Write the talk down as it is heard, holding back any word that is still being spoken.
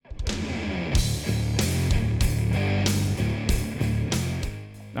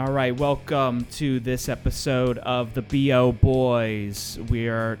All right, welcome to this episode of the BO Boys. We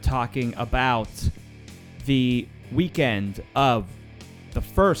are talking about the weekend of the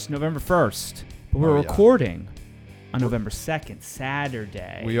 1st, November 1st. But we're recording on November 2nd,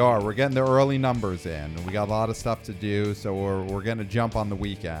 Saturday. We are. We're getting the early numbers in. We got a lot of stuff to do, so we're going to jump on the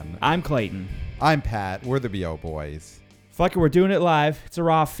weekend. I'm Clayton. I'm Pat. We're the BO Boys. Fuck it, we're doing it live. It's a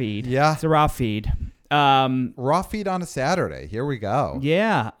raw feed. Yeah. It's a raw feed. Raw feed on a Saturday. Here we go.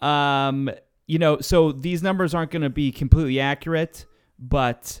 Yeah. So these numbers aren't going to be completely accurate,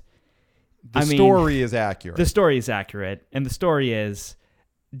 but the story is accurate. The story is accurate, and the story is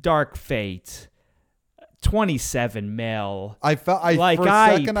Dark Fate, 27 mil. I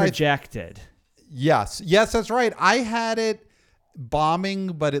projected. Yes, that's right. I had it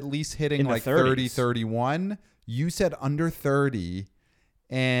bombing, but at least hitting in like 30, 31. You said under 30.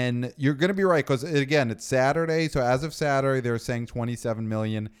 And you're going to be right because, again, it's Saturday. So as of Saturday, they're saying 27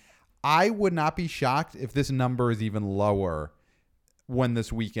 million. I would not be shocked if this number is even lower when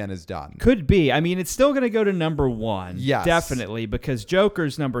this weekend is done. Could be. I mean, it's still going to go to number one. Yes. Definitely, because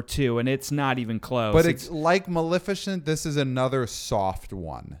Joker's number 2, and it's not even close. But it's like Maleficent, this is another soft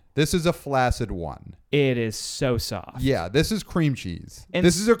one. This is a flaccid one. It is so soft. Yeah, this is cream cheese. And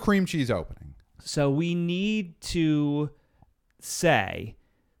this is a cream cheese opening. So we need to say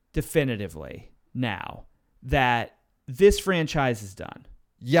definitively now that this franchise is done.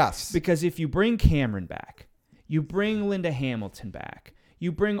 Yes. Because if you bring Cameron back, you bring Linda Hamilton back,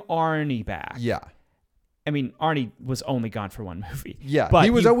 you bring Arnie back. Yeah. I mean, Arnie was only gone for one movie. Yeah, but he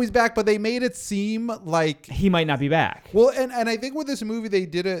was always back, but they made it seem like he might not be back. Well, and I think with this movie,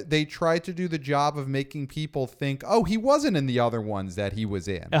 they tried to do the job of making people think, oh, he wasn't in the other ones that he was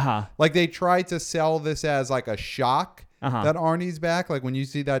in. Like they tried to sell this as like a shock that Arnie's back. Like when you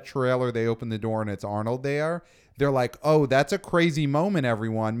see that trailer, they open the door and it's Arnold there. They're like, oh, that's a crazy moment,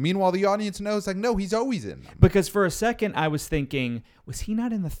 everyone. Meanwhile, the audience knows, like, no, he's always in them. Because for a second, I was thinking, was he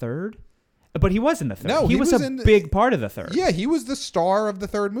not in the third? But he was in the third. No, he was a big part of the third. Yeah, he was the star of the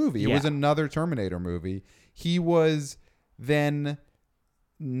third movie. It Yeah. was another Terminator movie. He was then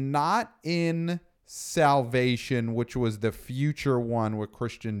not in Salvation, which was the future one with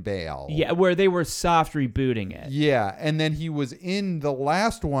Christian Bale. Yeah, where they were soft rebooting it. Yeah, and then he was in the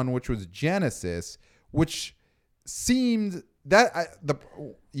last one, which was Genesis, which seemed that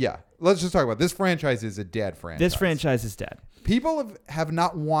let's just talk about this franchise is a dead franchise. This franchise is dead. People have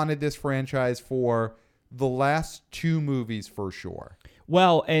not wanted this franchise for the last 2 movies for sure.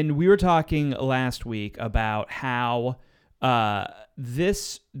 Well, and we were talking last week about how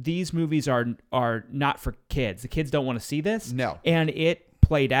these movies are not for kids. The kids don't want to see this. No. And it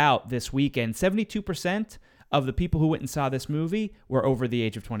played out this weekend. 72% of the people who went and saw this movie were over the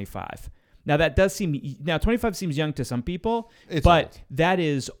age of 25. Now, 25 seems young to some people, but old. That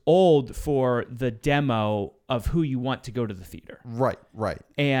is old for the demo of who you want to go to the theater. Right.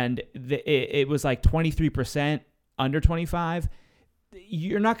 And it was like 23% under 25.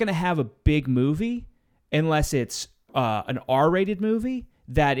 You're not going to have a big movie unless it's an R-rated movie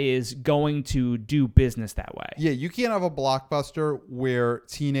that is going to do business that way. Yeah, you can't have a blockbuster where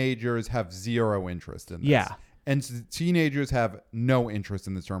teenagers have zero interest in this. Yeah. And teenagers have no interest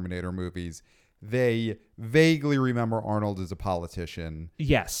in the Terminator movies. They vaguely remember Arnold as a politician.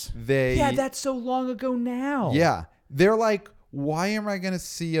 Yes. That's so long ago now. Yeah. They're like, why am I going to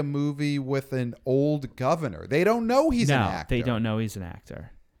see a movie with an old governor? They don't know he's an actor. They don't know he's an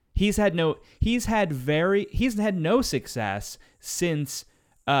actor. He's had no success since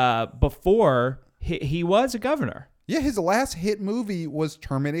before he was a governor. Yeah, his last hit movie was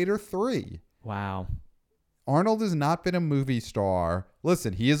Terminator 3. Wow. Arnold has not been a movie star.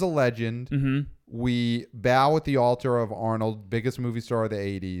 Listen, he is a legend. Mm-hmm. We bow at the altar of Arnold, biggest movie star of the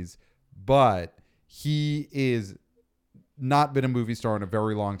 80s, but he is not been a movie star in a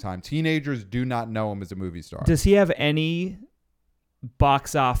very long time. Teenagers do not know him as a movie star. Does he have any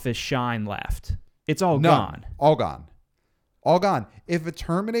box office shine left? It's all gone. All gone. If a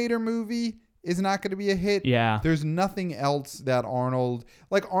Terminator movie is not going to be a hit, there's nothing else that Arnold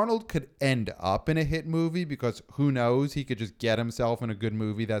could end up in a hit movie because who knows? He could just get himself in a good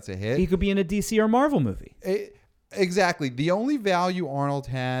movie that's a hit. He could be in a DC or Marvel movie. Exactly. The only value Arnold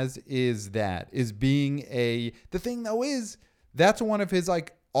has is being the thing though is that's one of his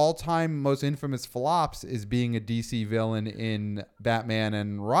like all-time most infamous flops is being a DC villain in Batman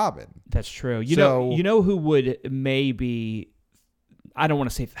and Robin. That's true. You know who would maybe, I don't want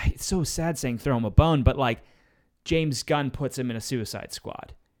to say, it's so sad saying throw him a bone, but like James Gunn puts him in a Suicide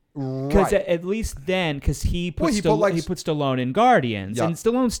Squad. Because at least then, because he put Stallone in Guardians, and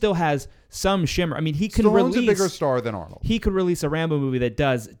Stallone still has some shimmer. I mean, Stallone's a bigger star than Arnold. He could release a Rambo movie that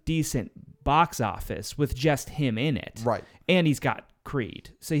does decent box office with just him in it. Right. And he's got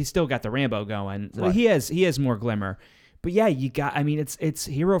Creed, so he's still got the Rambo going. So right. he has more glimmer. But yeah, it's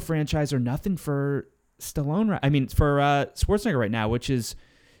hero franchise or nothing for Stallone. I mean, for Schwarzenegger right now, which is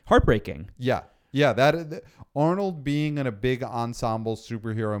heartbreaking. Yeah. That Arnold being in a big ensemble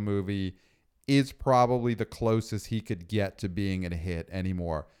superhero movie is probably the closest he could get to being a hit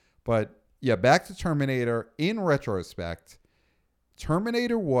anymore. But yeah, back to Terminator. In retrospect,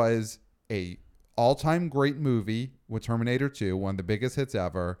 Terminator was a all-time great movie with Terminator 2, one of the biggest hits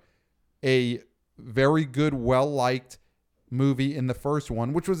ever. A very good, well-liked movie in the first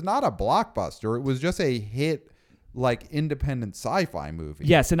one, which was not a blockbuster. It was just a hit, like independent sci-fi movie.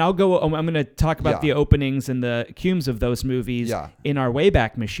 Yes, and I'm going to talk about the openings and the cumes of those movies in our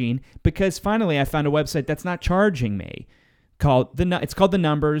Wayback Machine, because finally I found a website that's not charging me. It's called The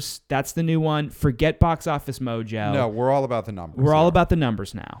Numbers. That's the new one. Forget Box Office Mojo. No, we're all about the numbers. We're all about the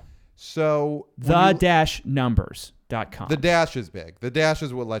numbers now. So the-numbers.com. The dash is big. The dash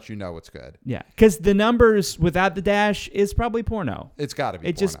is what lets you know it's good. Yeah, because the numbers without the dash is probably porno. It's got to be.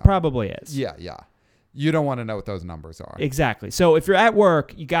 It just probably is. Yeah. You don't want to know what those numbers are. Exactly. So if you're at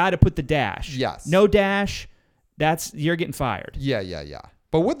work, you got to put the dash. Yes. No dash, you're getting fired. Yeah.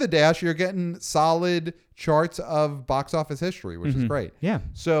 But with the dash, you're getting solid charts of box office history, which is great. Yeah.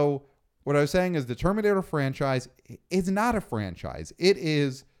 So what I was saying is the Terminator franchise is not a franchise. It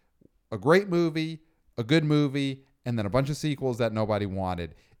is a great movie, a good movie, and then a bunch of sequels that nobody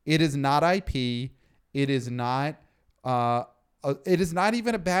wanted. It is not IP. It is not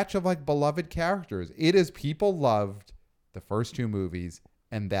even a batch of like beloved characters. It is people loved the first two movies,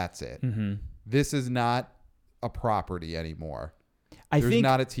 and that's it. Mm-hmm. This is not a property anymore. There's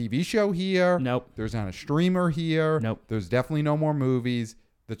not a TV show here. Nope. There's not a streamer here. Nope. There's definitely no more movies.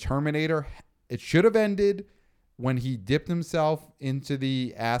 The Terminator, it should have ended when he dipped himself into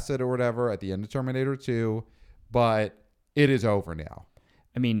the acid or whatever at the end of Terminator 2, but it is over now.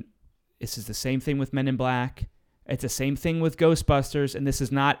 I mean, this is the same thing with Men in Black. It's the same thing with Ghostbusters, and this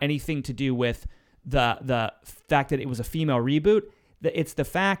is not anything to do with the fact that it was a female reboot. It's the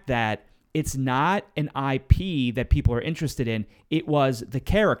fact that it's not an IP that people are interested in. It was the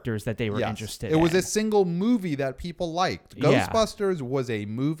characters that they were interested in. It was a single movie that people liked. Ghostbusters was a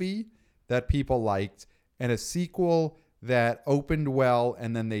movie that people liked and a sequel that opened well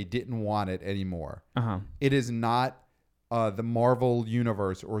and then they didn't want it anymore. Uh-huh. It is not the Marvel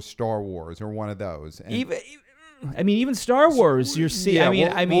Universe or Star Wars or one of those. And even Star Wars, you're seeing.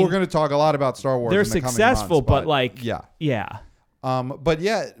 Yeah, we're going to talk a lot about Star Wars. They're in the successful, coming months, but yeah. But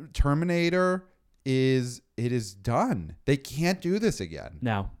yeah, Terminator is done. They can't do this again.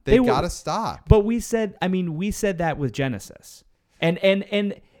 No, they got to stop. But we said that with Genesis, and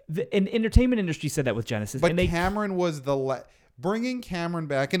the entertainment industry said that with Genesis. But Cameron was bringing Cameron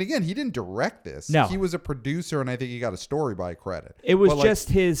back, and again, he didn't direct this. No, he was a producer, and I think he got a story by credit. It was just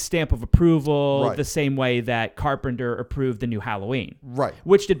his stamp of approval, the same way that Carpenter approved the new Halloween, right?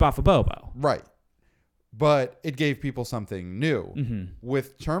 Which did Bafa Bobo, right? But it gave people something new. Mm-hmm.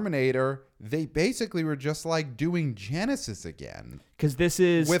 With Terminator, they basically were just like doing Genesis again. Because this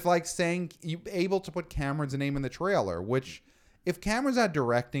is with like saying you able to put Cameron's name in the trailer, which if Cameron's not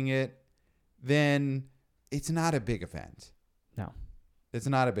directing it, then it's not a big event. No. It's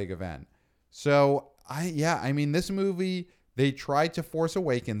not a big event. So this movie, they tried to Force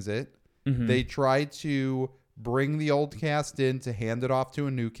Awakens it. Mm-hmm. They tried to bring the old cast in to hand it off to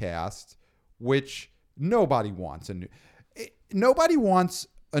a new cast, which nobody wants nobody wants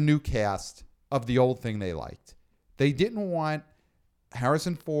a new cast of the old thing they liked. They didn't want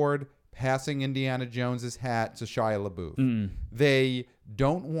Harrison Ford passing Indiana Jones's hat to Shia LaBeouf. Mm. They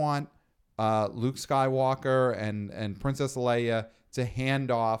don't want Luke Skywalker and Princess Leia to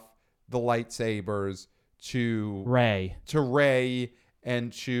hand off the lightsabers to Rey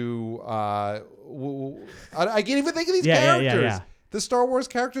and to I can't even think of these characters. Yeah. The Star Wars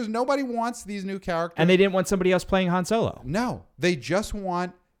characters, nobody wants these new characters. And they didn't want somebody else playing Han Solo. No, they just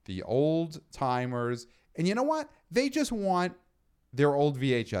want the old timers. And you know what? They just want their old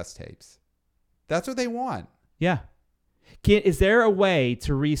VHS tapes. That's what they want. Yeah. Is there a way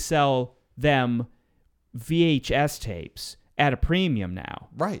to resell them VHS tapes at a premium now?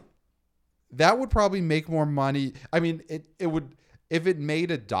 Right. That would probably make more money. I mean, it would, if it made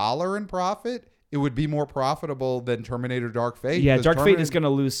 $1 in profit, it would be more profitable than Terminator Dark Fate. Yeah, Dark Fate is going to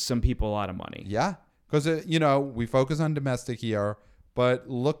lose some people a lot of money. Yeah, because, we focus on domestic here, But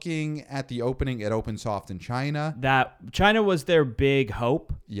looking at the opening, it opened soft in China. That China was their big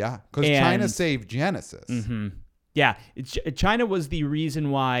hope. Yeah, because China saved Genesis. Mm-hmm. Yeah, China was the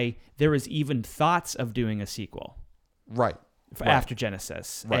reason why there was even thoughts of doing a sequel. Right. After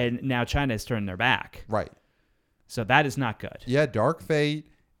Genesis. Right. And now China has turned their back. Right. So that is not good. Yeah, Dark Fate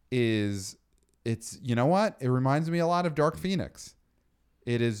it's, you know what? It reminds me a lot of Dark Phoenix.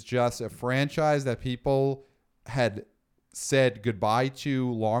 It is just a franchise that people had said goodbye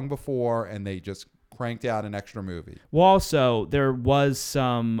to long before, and they just cranked out an extra movie. Well, also, there was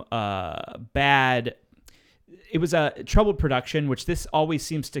some bad... It was a troubled production, which this always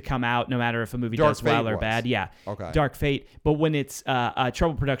seems to come out no matter if a movie does well or bad. Yeah. Okay. Dark Fate. But when it's a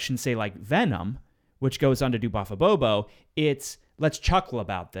troubled production, say like Venom, which goes on to do Baffa Bobo, it's let's chuckle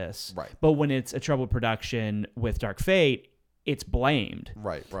about this. Right. But when it's a troubled production with Dark Fate, it's blamed.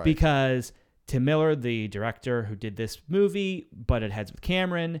 Right. Because Tim Miller, the director who did this movie, butted heads with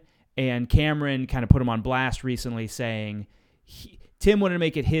Cameron, and Cameron kind of put him on blast recently saying, Tim wanted to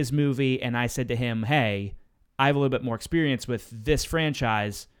make it his movie, and I said to him, hey, I have a little bit more experience with this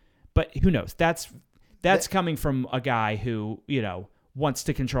franchise, but who knows? That's coming from a guy who, wants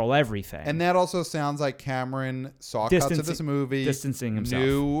to control everything. And that also sounds like Cameron saw cuts of this movie, distancing himself.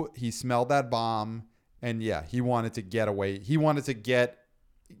 Knew he smelled that bomb, and yeah, he wanted to get away. He wanted to get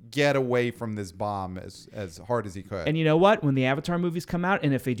away from this bomb as hard as he could. And you know what? When the Avatar movies come out,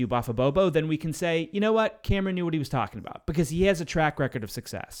 and if they do Baffa Bobo, then we can say, you know what? Cameron knew what he was talking about because he has a track record of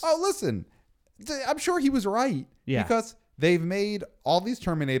success. Oh, listen. I'm sure he was right. Yeah. Because they've made all these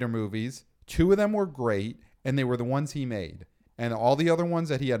Terminator movies. 2 of them were great, and they were the ones he made. And all the other ones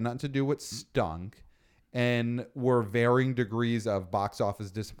that he had nothing to do with stunk and were varying degrees of box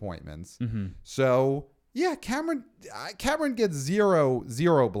office disappointments. Mm-hmm. So, yeah, Cameron gets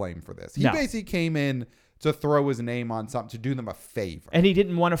zero blame for this. He basically came in to throw his name on something, to do them a favor. And he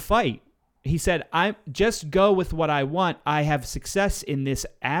didn't want to fight. He said, I just go with what I want. I have success in this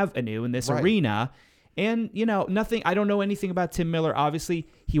avenue, in this arena. And, nothing, I don't know anything about Tim Miller. Obviously,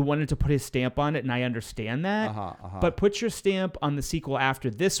 he wanted to put his stamp on it, and I understand that. But put your stamp on the sequel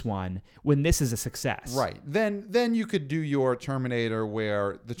after this one when this is a success. Right. Then you could do your Terminator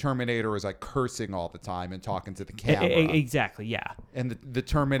where the Terminator is like cursing all the time and talking to the camera. Exactly, yeah. And the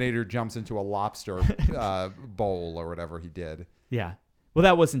Terminator jumps into a lobster bowl or whatever he did. Yeah. Well,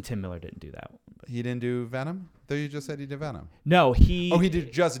 that wasn't Tim Miller. Didn't do that one. He didn't do Venom? Though you just said he did Venom. No, he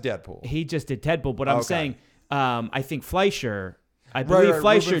did just Deadpool. He just did Deadpool. But I'm saying, I think Fleischer. I believe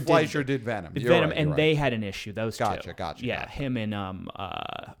Fleischer did Venom. And they had an issue. Those two. Gotcha. Yeah, him and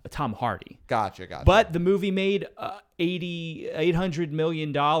Tom Hardy. Gotcha. But the movie made $800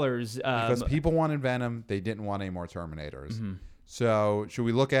 million. Because people wanted Venom, they didn't want any more Terminators. Mm-hmm. So should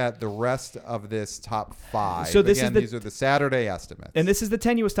we look at the rest of this top 5? So these are the Saturday estimates. And this is the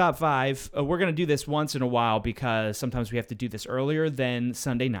tenuous top 5. We're going to do this once in a while because sometimes we have to do this earlier than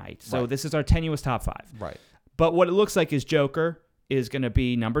Sunday night. So this is our tenuous top 5. Right. But what it looks like is Joker is going to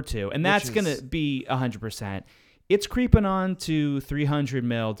be number 2. And that's going to be 100%. It's creeping on to 300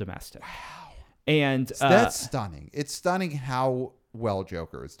 mil domestic. Wow. And that's stunning. It's stunning how well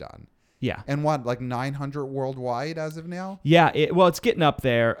Joker is done. Yeah. And what, like 900 worldwide as of now? Yeah. It's getting up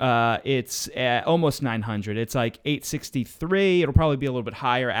there. It's almost 900. It's like 863. It'll probably be a little bit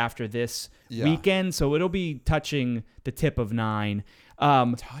higher after this weekend. So it'll be touching the tip of 9.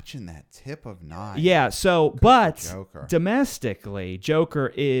 Touching that tip of 9. Yeah. So, but domestically,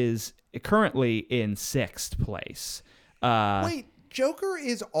 Joker is currently in 6th place. Wait. Joker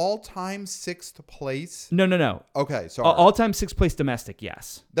is all-time 6th place? No. Okay, sorry. All-time 6th place domestic,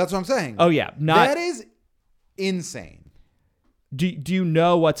 yes. That's what I'm saying. Oh, yeah. That is insane. Do you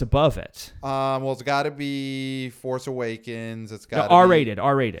know what's above it? Well, it's got to be Force Awakens. It's got R-rated.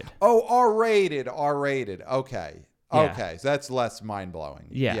 Oh, R-rated. Okay. Yeah. Okay, so that's less mind-blowing.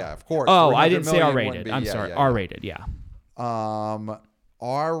 Yeah, of course. Oh, I didn't say R-rated. I'm sorry. R-rated, yeah.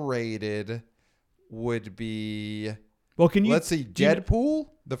 R-rated would be... Well, let's see, Deadpool?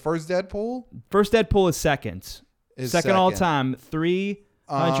 The first Deadpool? First Deadpool is second. Second all time,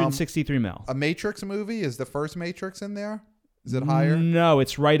 363 mil. A Matrix movie? Is the first Matrix in there? Is it higher? No,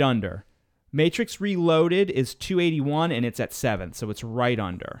 it's right under. Matrix Reloaded is 281 and it's at 7th, so it's right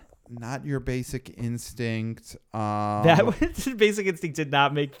under. Not Your Basic Instinct. Basic Instinct did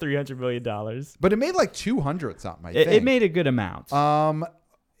not make $300 million. But it made like 200 something, I think. It made a good amount.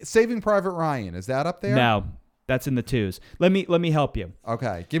 Saving Private Ryan, is that up there? No. That's in the 2s. Let me help you.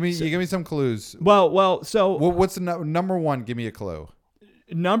 Okay, give me some clues. Well. So what's the number 1? Give me a clue.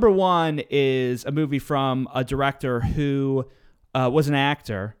 Number 1 is a movie from a director who was an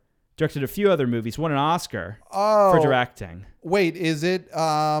actor Directed a few other movies. Won an Oscar for directing. Wait, is it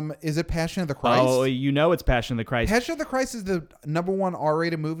Passion of the Christ? Oh, you know it's Passion of the Christ. Passion of the Christ is the #1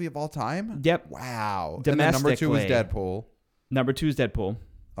 R-rated movie of all time? Yep. Wow. Domestically. And then number 2 is Deadpool. Number 2 is Deadpool.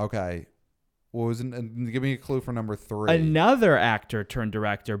 Okay. What was give me a clue for number 3. Another actor turned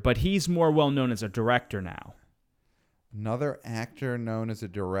director, but he's more well known as a director now. Another actor known as a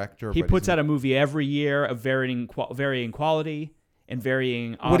director. He puts out a movie every year of varying quality and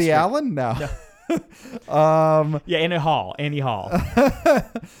varying Oscar. Woody Allen? No. Yeah, Annie Hall.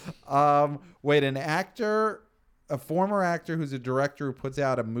 Wait, a former actor who's a director who puts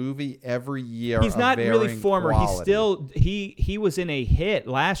out a movie every year. He's not really former. Quality. He's still he was in a hit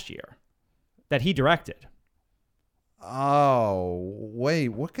last year that he directed. Oh, wait,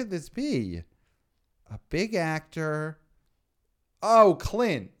 what could this be? A big actor. Oh,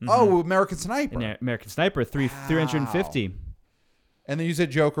 Clint. Mm-hmm. Oh, American Sniper. American Sniper, 350. And then you said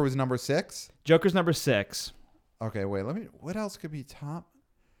Joker was number 6? Joker's number 6. Okay, wait, what else could be top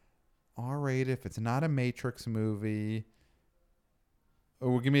R-rated if it's not a Matrix movie?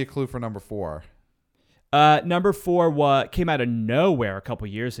 Oh, give me a clue for number 4. Number 4 came out of nowhere a couple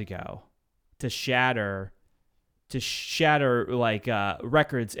years ago to shatter like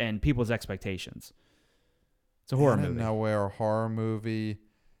records and people's expectations. It's a horror movie. Nowhere, horror movie.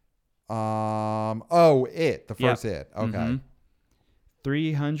 It, the first It. Okay. Mm-hmm.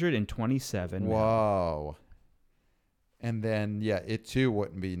 327. Whoa. And then, It too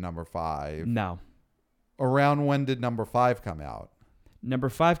wouldn't be number 5. No. Around when did number 5 come out? Number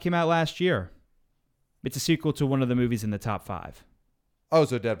 5 came out last year. It's a sequel to one of the movies in the top 5. Oh,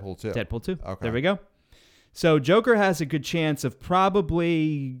 so Deadpool 2. Deadpool 2. Okay. There we go. So Joker has a good chance of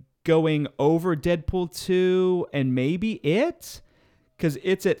probably going over Deadpool 2 and maybe It, because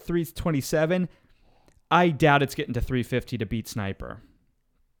it's at 327. I doubt it's getting to 350 to beat Sniper.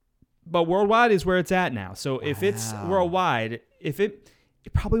 But worldwide is where it's at now. So if it's worldwide, it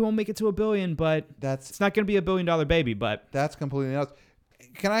probably won't make it to $1 billion, but it's not going to be $1 billion baby. But that's completely nuts.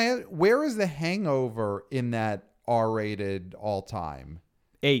 Can I ask, where is The Hangover in that R-rated all time?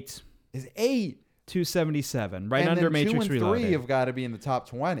 8. Is 8. 277, right under Matrix Reloaded. 2 and 3 have got to be in the top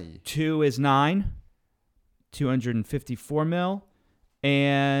 20. 2 is 9, 254 mil,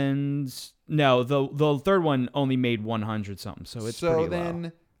 and no, the third one only made 100 something, so it's pretty low. So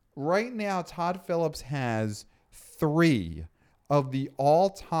then, right now, Todd Phillips has 3 of the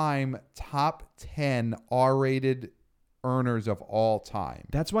all-time top 10 R-rated earners of all time.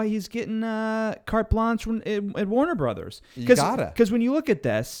 That's why he's getting carte blanche at Warner Brothers. You gotta, because when you look at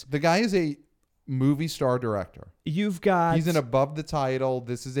this, the guy is a movie star director. He's an above the title.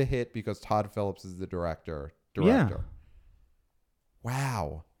 This is a hit because Todd Phillips is the director. Yeah.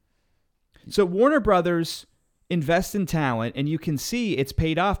 Wow. So Warner Brothers invest in talent, and you can see it's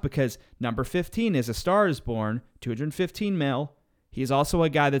paid off because number 15 is A Star Is Born, 215 mil. He's also a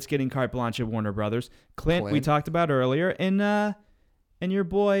guy that's getting carte blanche at Warner Brothers. Clint. We talked about earlier, and your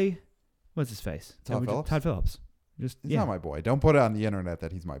boy, what's his face? Todd Phillips. Todd Phillips. He's not my boy. Don't put it on the internet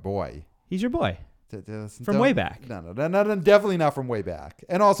that he's my boy. He's your boy. From way back. No, definitely not from way back.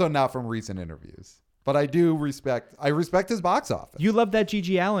 And also not from recent interviews. But I respect his box office. You love that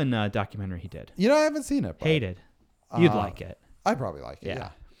G.G. Allen documentary he did. I haven't seen it. But, hated. You'd like it. I'd probably like it, yeah.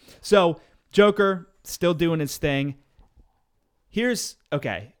 So, Joker, still doing his thing. Here's,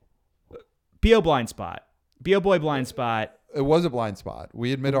 B.O. Blind Spot. B.O. Boy Blind Spot. It was a blind spot.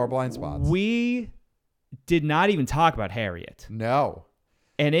 We admit our blind spots. We did not even talk about Harriet. No.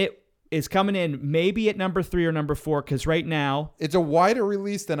 And it is coming in maybe at number 3 or number 4, because right now it's a wider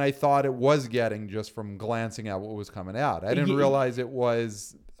release than I thought it was getting just from glancing at what was coming out. I didn't realize it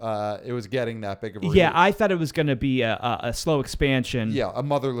was getting that big of a release. Yeah, I thought it was going to be a slow expansion. Yeah, a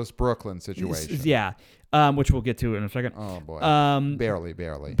Motherless Brooklyn situation. Yeah, which we'll get to in a second. Oh boy,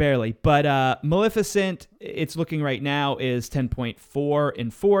 barely. But Maleficent, it's looking right now is 10.4 in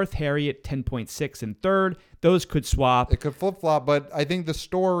 4th. Harriet 10.6 in 3rd. Those could swap. It could flip-flop, but I think the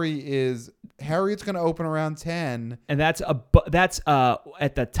story is Harriet's going to open around 10. And that's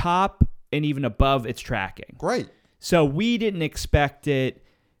at the top and even above its tracking. Great. So we didn't expect it.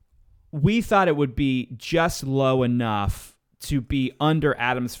 We thought it would be just low enough to be under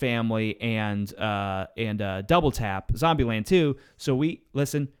Addams Family and Double Tap, Zombieland 2. So we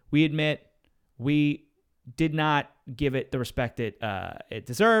admit we did not give it the respect it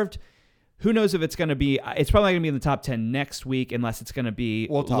deserved. Who knows if it's going to be? It's probably going to be in the top 10 next week, unless it's going to be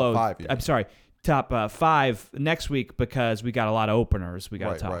top low. 5. Yeah. I'm sorry, top 5 next week, because we got a lot of openers we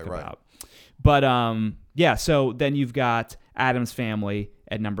got to talk about. But so then you've got Addams Family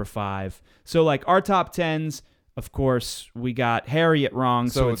at number 5. So like our top 10s, Of course, we got Harriet wrong,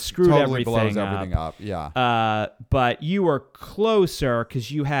 so it screwed totally everything blows everything up. Yeah. But you were closer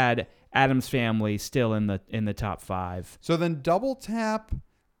because you had Addams Family still in the top 5. So then Double Tap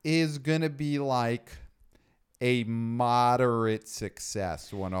is gonna be like a moderate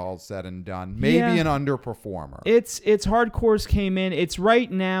success when all's said and done. Maybe an underperformer. It's Hardcores came in. It's right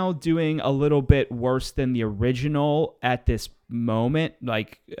now doing a little bit worse than the original at this moment.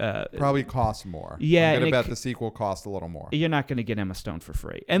 Like probably costs more. Yeah, I'm gonna bet the sequel costs a little more. You're not gonna get Emma Stone for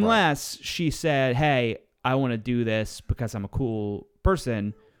free unless she said, "Hey, I want to do this because I'm a cool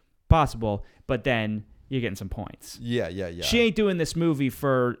person." Possible, but then you're getting some points. Yeah. She ain't doing this movie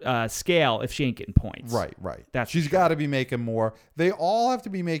for scale if she ain't getting points. Right. She's got to be making more. They all have to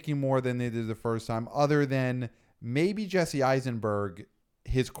be making more than they did the first time, other than maybe Jesse Eisenberg.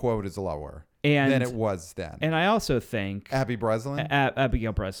 His quote is lower than it was then. And I also think Abby Breslin?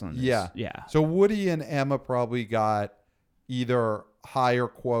 Abigail Breslin. Yeah. So Woody and Emma probably got either higher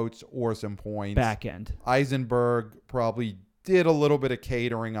quotes or some points. Back end. Eisenberg probably did a little bit of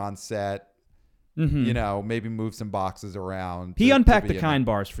catering on set. Mm-hmm. Maybe move some boxes around. He unpacked the kind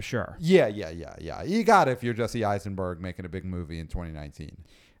bars for sure. Yeah. You got it if you're Jesse Eisenberg making a big movie in 2019.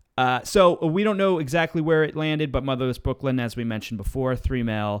 So we don't know exactly where it landed, but Motherless Brooklyn, as we mentioned before, $3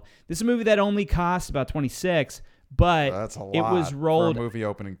 million. This is a movie that only cost about $26 million, but that's a lot it was rolled. For a movie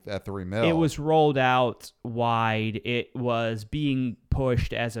opening at $3 million. It was rolled out wide. It was being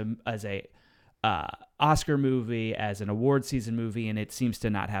pushed as a Oscar movie, as an award season movie, and it seems to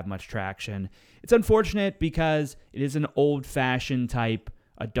not have much traction. It's unfortunate because it is an old-fashioned type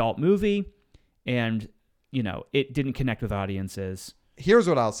adult movie, and it didn't connect with audiences. Here's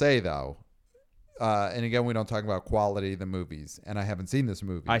what I'll say though, and again, we don't talk about quality of the movies, and I haven't seen this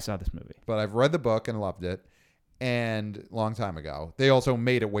movie. I saw this movie, but I've read the book and loved it. And a long time ago, they also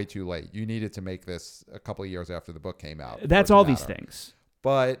made it way too late. You needed to make this a couple of years after the book came out. That's all these things.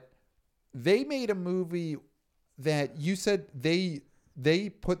 But they made a movie that you said they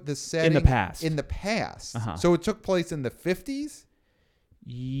put the setting in the past. Uh-huh. So it took place in the 50s?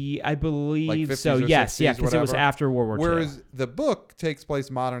 Yeah, I believe like so. Yes, because it was after World War II. Whereas the book takes place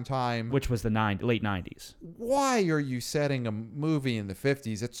modern time, which was the late 90s. Why are you setting a movie in the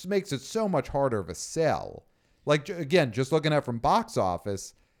 50s? It makes it so much harder of a sell. Like, again, just looking at from box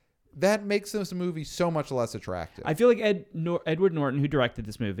office, that makes this movie so much less attractive. I feel like Edward Norton, who directed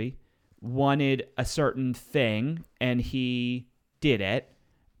this movie, wanted a certain thing, and he did it,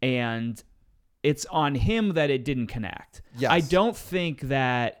 and it's on him that it didn't connect. Yes. I don't think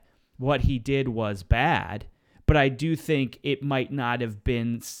that what he did was bad, but I do think it might not have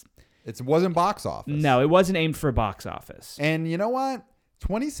been... It wasn't box office. No, it wasn't aimed for box office. And you know what?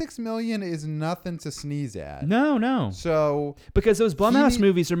 $26 million is nothing to sneeze at. No. So because those Blumhouse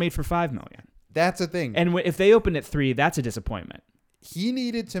movies are made for $5 million. That's the thing. And if they open at 3, that's a disappointment. He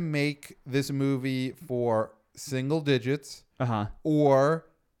needed to make this movie for single digits, or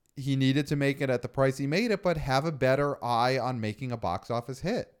he needed to make it at the price he made it, but have a better eye on making a box office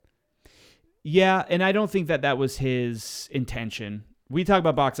hit. Yeah, and I don't think that was his intention. We talk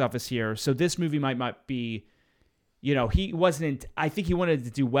about box office here, so this movie might be. He wasn't. I think he wanted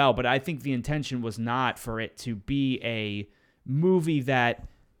to do well, but I think the intention was not for it to be a movie that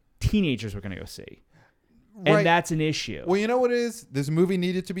teenagers were going to go see, right. And that's an issue. Well, you know what it is? This movie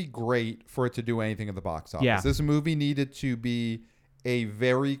needed to be great for it to do anything at the box office. Yeah. This movie needed to be a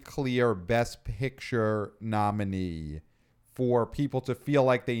very clear Best Picture nominee for people to feel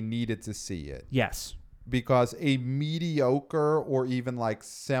like they needed to see it. Yes. Because a mediocre or even like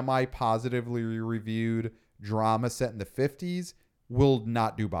semi-positively reviewed drama set in the 50s will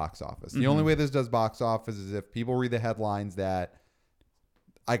not do box office. The only way this does box office is if people read the headlines that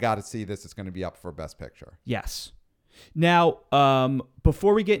I got to see this, it's going to be up for Best Picture. Yes. Now,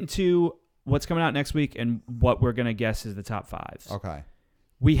 before we get into what's coming out next week and what we're going to guess is the top 5s. Okay.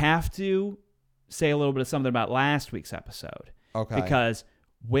 We have to say a little bit of something about last week's episode. Okay. Because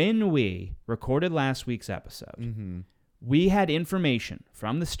when we recorded last week's episode, we had information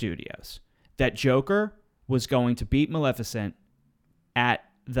from the studios that Joker was going to beat Maleficent at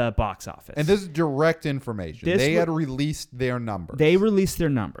the box office. And this is direct information. They had released their numbers. They released their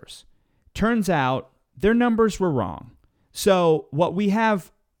numbers. Turns out their numbers were wrong. So what we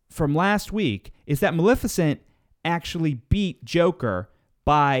have from last week is that Maleficent actually beat Joker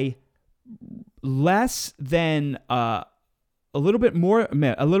by less than a little bit more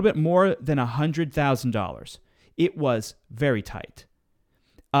than $100,000. It was very tight.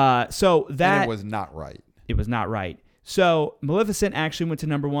 So that and it was not right. It was not right. So Maleficent actually went to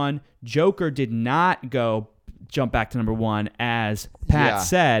number 1. Joker did not jump back to number 1 as Pat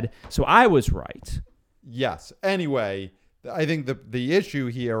said. So I was right. Yes. Anyway, I think the issue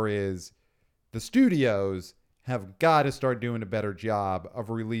here is the studios have got to start doing a better job of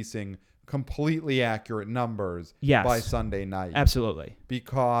releasing completely accurate numbers by Sunday night. Absolutely.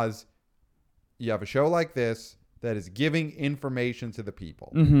 Because you have a show like this that is giving information to the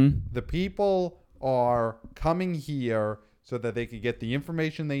people. Mm-hmm. The people are coming here so that they could get the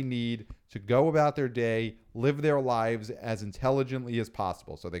information they need to go about their day, live their lives as intelligently as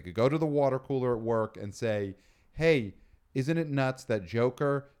possible. So they could go to the water cooler at work and say, hey, isn't it nuts that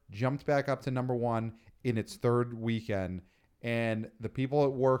Joker jumped back up to number 1 in its 3rd weekend? And the people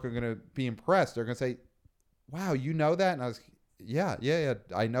at work are going to be impressed. They're going to say, wow, you know that? And I was, yeah,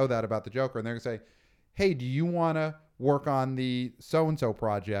 I know that about the Joker. And they're going to say, hey, do you want to work on the so-and-so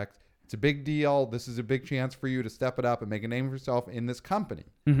project? It's a big deal. This is a big chance for you to step it up and make a name for yourself in this company.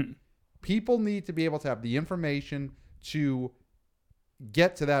 Mm-hmm. People need to be able to have the information to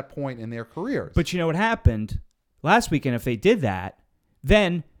get to that point in their careers. But you know what happened last weekend? If they did that,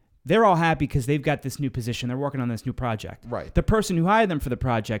 then they're all happy because they've got this new position. They're working on this new project. Right. The person who hired them for the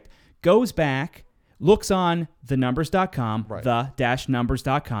project goes back, looks on thenumbers.com, right.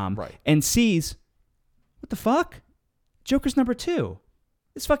 the-numbers.com, right. and sees, what the fuck? Joker's number 2.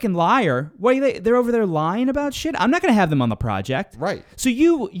 This fucking liar. They're over there lying about shit? I'm not going to have them on the project. Right. So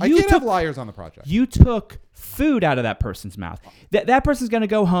you I can't have liars on the project. You took food out of that person's mouth. That person's going to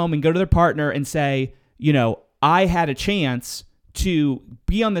go home and go to their partner and say, I had a chance to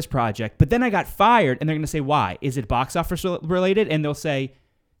be on this project, but then I got fired. And they're going to say, why? Is it box office related? And they'll say,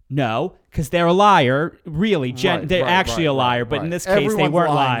 no, because they're a liar. Really, they're actually a liar. But in this case, they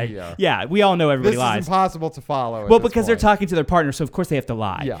weren't lying. Yeah, we all know everybody lies. This is impossible to follow. Well, because they're talking to their partner, so of course they have to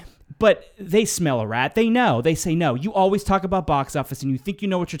lie. Yeah. But they smell a rat. They know. They say, no, you always talk about box office and you think you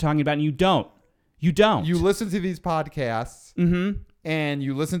know what you're talking about, and you don't. You don't. You listen to these podcasts. Mm-hmm. And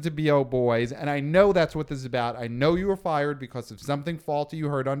you listen to B.O. Boys, and I know that's what this is about. I know you were fired because of something faulty you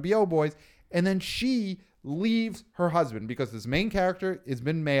heard on B.O. Boys, and then she leaves her husband because this main character has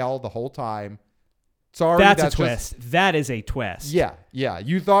been male the whole time. Sorry, that's a twist. That is a twist. Yeah.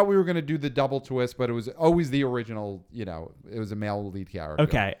 You thought we were going to do the double twist, but it was always the original. It was a male lead character.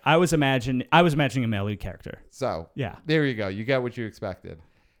 Okay, I was imagining a male lead character. So yeah, there you go. You got what you expected,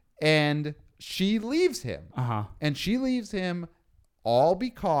 and she leaves him. And she leaves him. All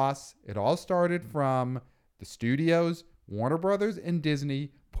because it all started from the studios, Warner Brothers and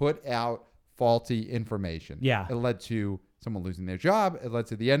Disney put out faulty information. Yeah. It led to someone losing their job. It led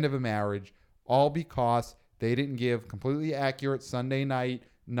to the end of a marriage, all because they didn't give completely accurate Sunday night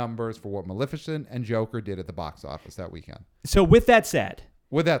numbers for what Maleficent and Joker did at the box office that weekend. So with that said,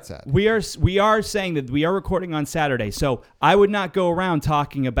 we are saying that we are recording on Saturday. So I would not go around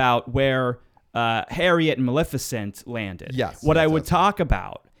talking about where Harriet and Maleficent landed. Yes. What I would talk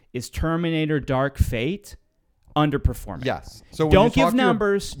about is Terminator Dark Fate underperforming. Yes. So don't give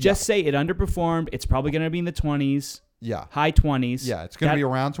numbers. Just say it underperformed. It's probably going to be in the 20s. Yeah. High 20s. Yeah. It's going to be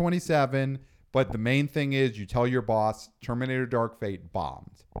around 27. But the main thing is you tell your boss Terminator Dark Fate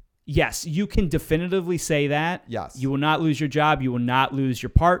bombed. Yes. You can definitively say that. Yes. You will not lose your job. You will not lose your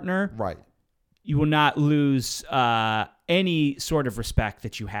partner. Right. You will not lose any sort of respect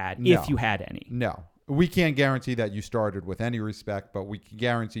that you had, if you had any. No. We can't guarantee that you started with any respect, but we can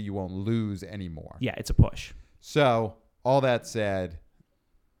guarantee you won't lose any more. Yeah, it's a push. So, all that said,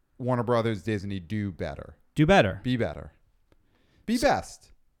 Warner Brothers, Disney, do better. Do better. Be better. Be best.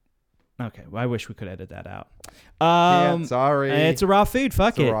 Okay, well, I wish we could edit that out. Sorry. It's a raw feed.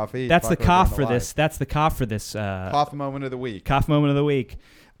 Fuck it. A raw feed. That's the cough for this. That's the cough for this. Cough moment of the week. Cough moment of the week.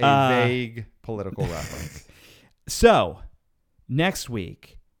 A vague political reference. So, next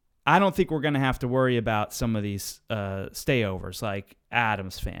week, I don't think we're going to have to worry about some of these stayovers like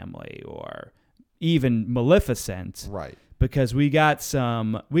Addams Family or even Maleficent. Right. Because we got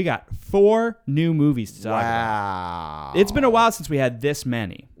 4 new movies to talk about. It's been a while since we had this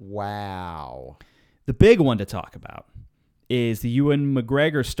many. Wow. The big one to talk about is the Ewan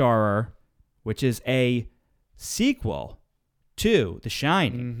McGregor starer, which is a sequel to The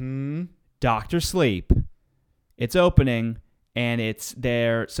Shining. Dr. Sleep. It's opening, and it's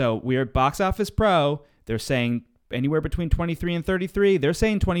there. So we're at Box Office Pro. They're saying anywhere between 23 and 33. They're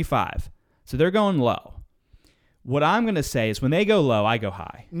saying 25. So they're going low. What I'm going to say is when they go low, I go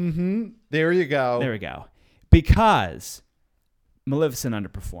high. There you go. There we go. Because Maleficent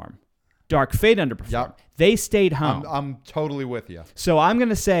underperformed. Dark Fate underperformed. Yep. They stayed home. I'm totally with you. So I'm going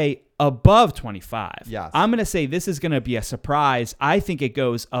to say above 25. Yes. I'm going to say this is going to be a surprise. I think it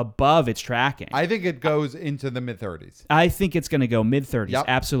goes above its tracking. I think it goes into the mid-30s. I think it's going to go mid-30s. Yep.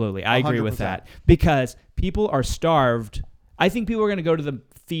 Absolutely. I agree with 100%. that. Because people are starved. I think people are going to go to the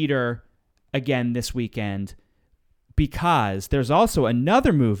theater again this weekend because there's also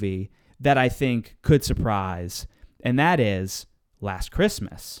another movie that I think could surprise, and that is Last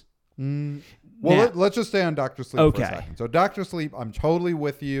Christmas. Well, let's just stay on Dr. Sleep for a second. So Dr. Sleep, I'm totally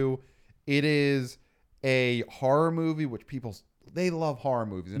with you. It is a horror movie, which they love horror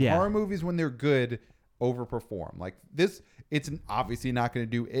movies. And horror movies, when they're good, overperform. Like this, it's obviously not going to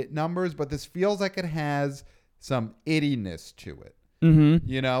do it numbers, but this feels like it has some ittiness to it.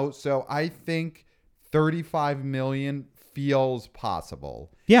 Mm-hmm. So I think 35 million feels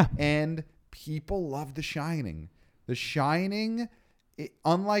possible. Yeah. And people love The Shining. The Shining,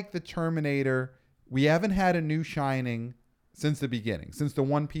 unlike The Terminator, we haven't had a new Shining since the beginning, since the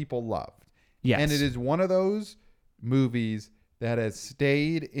one people loved. Yes. And it is one of those movies that has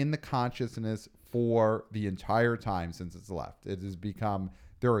stayed in the consciousness for the entire time since it's left. It has become,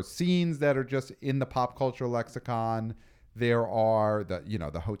 there are scenes that are just in the pop culture lexicon. There are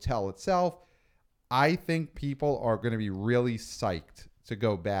the hotel itself. I think people are going to be really psyched to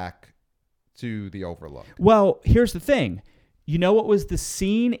go back to the Overlook. Well, here's the thing. You know what was the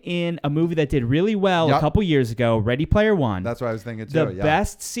scene in a movie that did really well a couple years ago, Ready Player One? That's what I was thinking too. The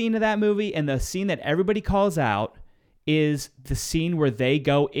best scene of that movie and the scene that everybody calls out is the scene where they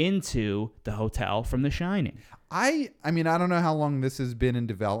go into the hotel from The Shining. I mean, I don't know how long this has been in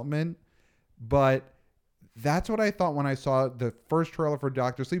development, but that's what I thought when I saw the first trailer for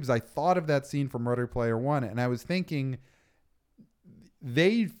Dr. Sleep. Is I thought of that scene from Ready Player One, and I was thinking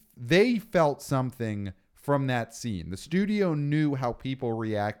they felt something from that scene. The studio knew how people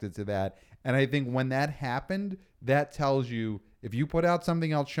reacted to that, and I think when that happened, that tells you if you put out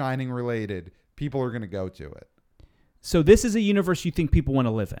something else Shining related, people are going to go to it. So this is a universe you think people want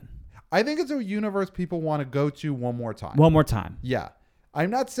to live in? I think it's a universe people want to go to one more time. One more time. Yeah.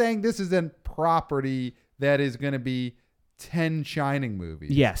 I'm not saying this is a property that is going to be 10 Shining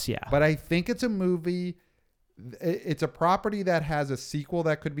movies. Yes, yeah. But I think it's a movie. It's a property that has a sequel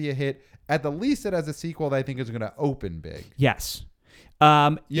that could be a hit. At the least, it has a sequel that I think is going to open big. Yes.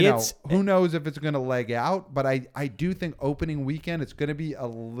 Who knows if it's going to leg out, but I do think opening weekend, it's going to be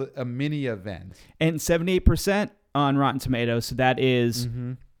a mini event. And 78% on Rotten Tomatoes, so that is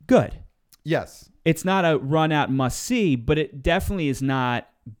good. Yes. It's not a run out must see, but it definitely is not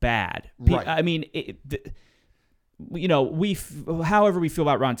bad. Right. I mean, however we feel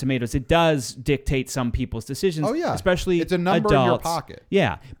about Rotten Tomatoes, it does dictate some people's decisions. Oh yeah, especially it's a number adults. in your pocket.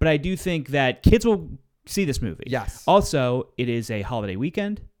 Yeah, but I do think that kids will see this movie. Yes. Also, it is a holiday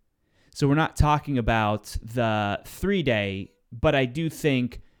weekend, so we're not talking about the 3-day. But I do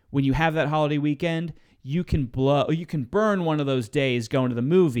think when you have that holiday weekend, you can burn one of those days going to the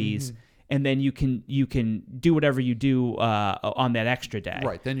movies. And then you can do whatever you do on that extra day.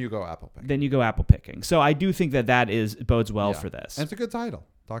 Right. Then you go apple picking. So I do think that bodes well for this. And it's a good title,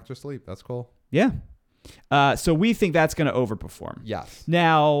 Dr. Sleep. That's cool. Yeah. So we think that's going to overperform. Yes.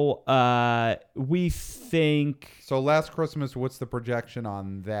 Now we think. So Last Christmas, what's the projection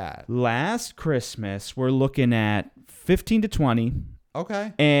on that? Last Christmas, we're looking at 15 to 20.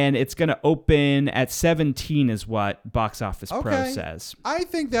 Okay. And it's going to open at 17 is what Box Office Pro says. I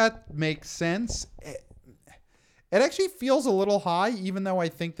think that makes sense. It actually feels a little high, even though I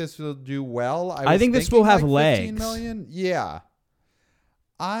think this will do well. I think this will have legs. 15 million? Yeah.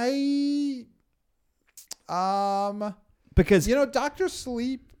 Because, Dr.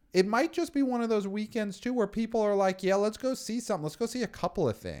 Sleep, it might just be one of those weekends, too, where people are like, yeah, let's go see something. Let's go see a couple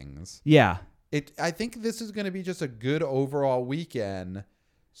of things. Yeah. I think this is going to be just a good overall weekend.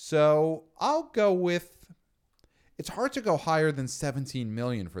 So I'll go with, it's hard to go higher than 17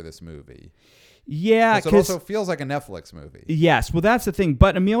 million for this movie. Yeah. Because it also feels like a Netflix movie. Yes. Well, that's the thing.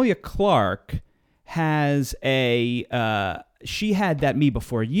 But Emilia Clarke has she had that Me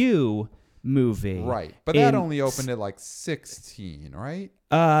Before You movie. Right. But that only opened at like 16, right?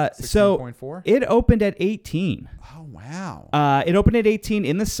 16.4? It opened at 18. Oh, wow. It opened at 18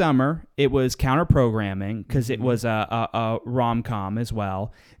 in the summer. It was counter-programming because it was a rom-com as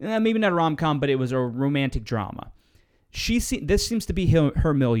well. Maybe not a rom-com, but it was a romantic drama. This seems to be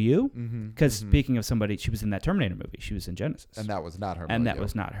her milieu because speaking of somebody, she was in that Terminator movie. She was in Genesis. And that was not her milieu. And that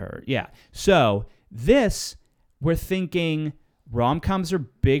was not her. Yeah. So this, we're thinking rom-coms are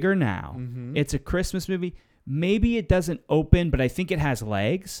bigger now. It's a Christmas movie. Maybe it doesn't open, but I think it has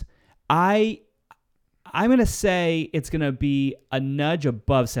legs. I'm going to say it's going to be a nudge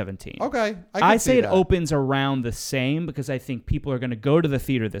above 17. Okay. I say it opens around the same because I think people are going to go to the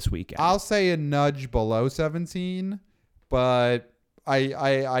theater this weekend. I'll say a nudge below 17, but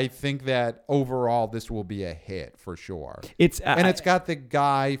I think that overall this will be a hit for sure. It's got the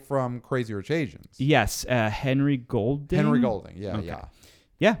guy from Crazy Rich Asians. Yes, Henry Golding. Yeah, okay.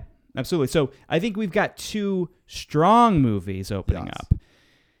 Yeah. Absolutely. So I think we've got 2 strong movies opening up.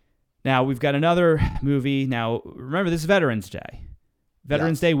 Now we've got another movie. Now remember, this is Veterans Day.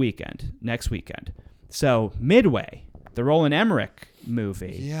 Veterans Day weekend, next weekend. So Midway, the Roland Emmerich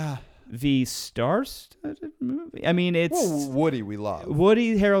movie. Yeah. The star-studded movie. I mean, it's... Well, Woody we love.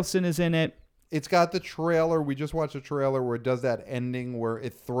 Woody Harrelson is in it. It's got the trailer. We just watched a trailer where it does that ending where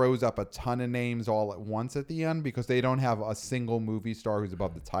it throws up a ton of names all at once at the end because they don't have a single movie star who's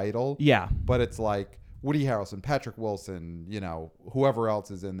above the title. Yeah. But it's like Woody Harrelson, Patrick Wilson, whoever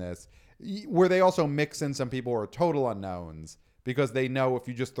else is in this. Where they also mix in some people who are total unknowns because they know if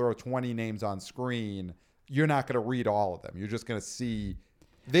you just throw 20 names on screen, you're not going to read all of them. You're just going to see...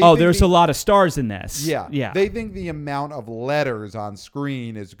 there's a lot of stars in this. Yeah. Yeah. They think the amount of letters on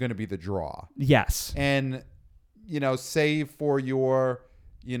screen is going to be the draw. Yes. And, save for your,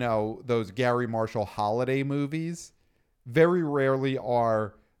 those Gary Marshall holiday movies, very rarely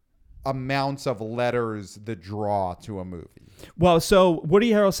are amounts of letters the draw to a movie. Well, so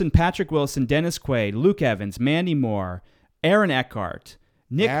Woody Harrelson, Patrick Wilson, Dennis Quaid, Luke Evans, Mandy Moore, Aaron Eckhart,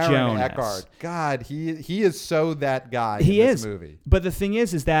 Nick Jonas. Eckhart. God, he is so that guy he in this is. movie. But the thing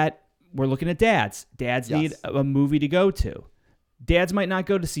is that we're looking at dads. Dads need a movie to go to. Dads might not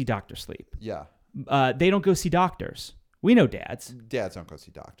go to see Dr. Sleep. Yeah. They don't go see doctors. We know dads. Dads don't go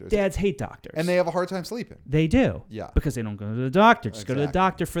see doctors. Dads hate doctors. And they have a hard time sleeping. They do. Yeah. Because they don't go to the doctor. Just go to the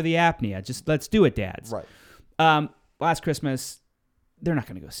doctor for the apnea. Just let's do it, dads. Right. Last Christmas, they're not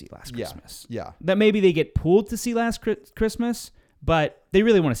going to go see Last Christmas. Yeah. That maybe they get pulled to see Last Christmas, but they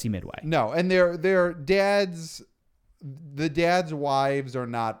really want to see Midway. No, and their dads, the dads' wives are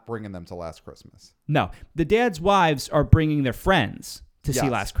not bringing them to Last Christmas. No, the dads' wives are bringing their friends to see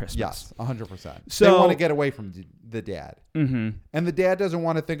Last Christmas. Yes, 100%. So, they want to get away from the dad. Mm-hmm. And the dad doesn't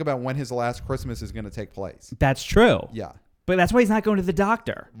want to think about when his last Christmas is going to take place. That's true. Yeah. But that's why he's not going to the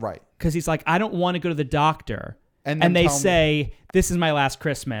doctor. Right. Because he's like, I don't want to go to the doctor. And they say, this is my last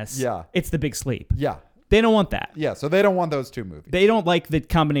Christmas. Yeah. It's The Big Sleep. Yeah. They don't want that. Yeah, so they don't want those 2 movies. They don't like the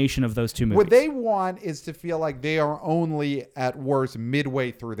combination of those 2 movies. What they want is to feel like they are only at worst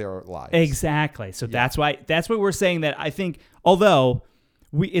midway through their lives. Exactly. So that's why we're saying that I think, although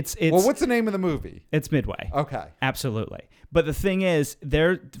it's well, what's the name of the movie? It's Midway. Okay. Absolutely. But the thing is,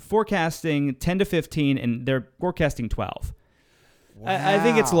 they're forecasting 10 to 15 and they're forecasting 12. Wow. I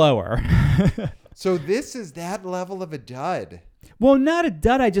think it's lower. So this is that level of a dud. Well, not a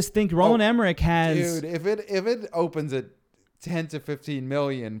dud. I just think Roland Emmerich has. Dude, if it opens at 10 to 15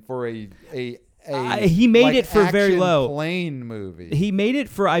 million for a he made it for very low plane movie. He made it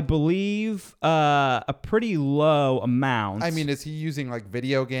for, I believe, a pretty low amount. I mean, is he using like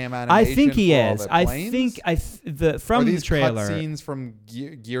video game animation? I think he is. I think from Are these the trailer cutscenes from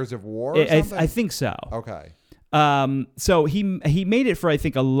Gears of War. Or something? I think so. Okay. So he made it for, I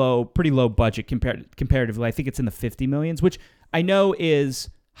think, pretty low budget comparatively. I think it's in the 50 millions, which I know is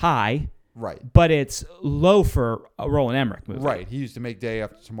high, right? But it's low for a Roland Emmerich movie, right? He used to make Day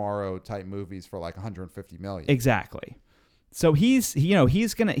After Tomorrow type movies for like 150 million, exactly. So he's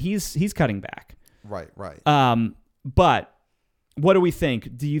cutting back, right? But what do we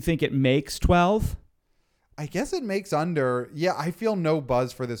think? Do you think it makes 12? I guess it makes under. Yeah, I feel no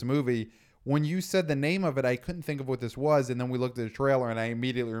buzz for this movie. When you said the name of it, I couldn't think of what this was. And then we looked at the trailer and I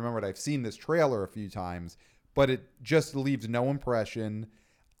immediately remembered I've seen this trailer a few times, but it just leaves no impression.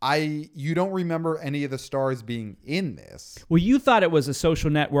 You don't remember any of the stars being in this. Well, you thought it was a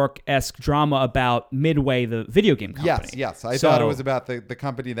Social Network-esque drama about Midway, the video game company. Yes. I thought it was about the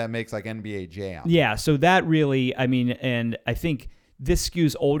company that makes like NBA Jam. Yeah, so that really, and I think this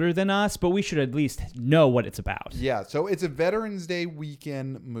skews older than us, but we should at least know what it's about. Yeah, so it's a Veterans Day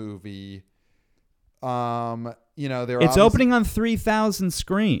weekend movie. It's opening on 3,000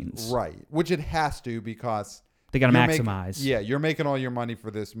 screens. Right, which it has to because they got to maximize. You're making all your money for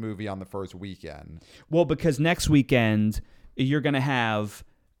this movie on the first weekend. Well, because next weekend you're going to have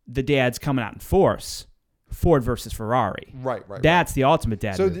the dads coming out in force, Ford versus Ferrari. Right. That's the ultimate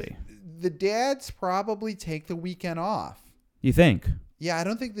dad movie. The dads probably take the weekend off. You think? Yeah, I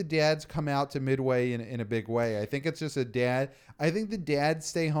don't think the dads come out to Midway in a big way. I think it's just a dad. I think the dads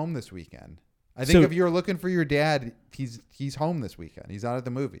stay home this weekend. I think if you're looking for your dad, he's home this weekend. He's not at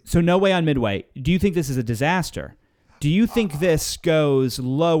the movie. So no way on Midway. Do you think this is a disaster? Do you think this goes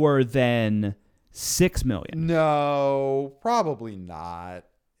lower than 6 million? No, probably not.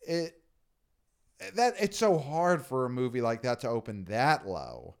 It's so hard for a movie like that to open that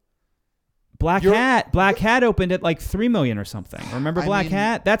low. Black Hat opened at like 3 million or something. Remember Black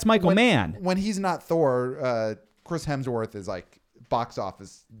Hat? That's Michael Mann. When he's not Thor, Chris Hemsworth is like box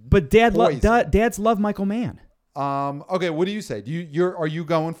office. But dads love Michael Mann. Okay, what do you say? Are you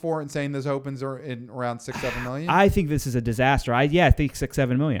going for it and saying this opens in around 6-7 million? I think this is a disaster. I think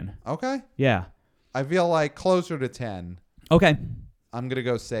 6-7 million. Okay. Yeah. I feel like closer to 10. Okay. I'm gonna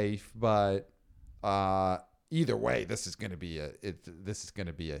go safe, but either way, this is gonna be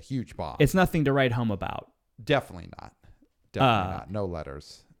a huge bomb. It's nothing to write home about. Definitely not. Definitely not. No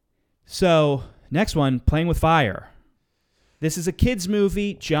letters. So next one, Playing with Fire. This is a kids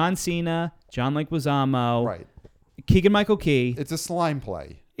movie. John Cena, John Leguizamo, right? Keegan-Michael Key. It's a slime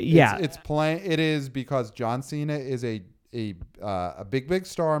play. Yeah, it's playing. It is because John Cena is a big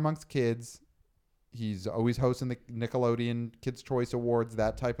star amongst kids. He's always hosting the Nickelodeon Kids' Choice Awards,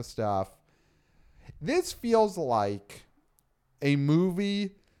 that type of stuff. This feels like a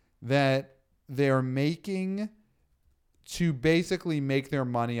movie that they're making to basically make their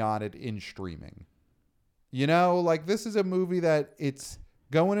money on it in streaming. You know, like this is a movie that it's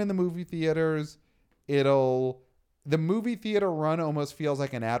going in the movie theaters. The movie theater run almost feels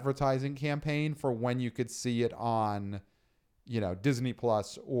like an advertising campaign for when you could see it on, Disney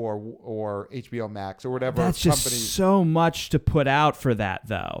Plus or HBO Max or whatever. That's just so much to put out for that,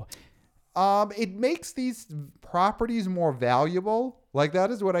 though. It makes these properties more valuable. Like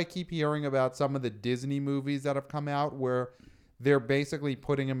that is what I keep hearing about some of the Disney movies that have come out, where they're basically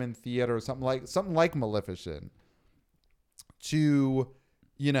putting them in theater, something like Maleficent, to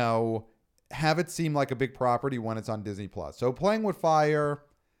have it seem like a big property when it's on Disney Plus. So Playing with Fire,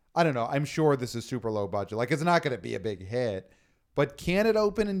 I don't know. I'm sure this is super low budget. Like it's not going to be a big hit. But can it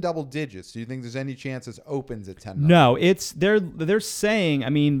open in double digits? Do you think there's any chance this opens at 10 million? No, they're saying, I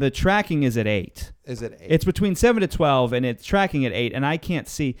mean, the tracking is at 8. Is it 8? It's between 7 to 12, and it's tracking at 8, and I can't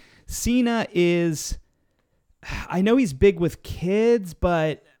see. Cena is, I know he's big with kids,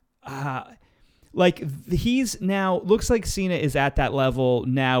 but he's now, looks like Cena is at that level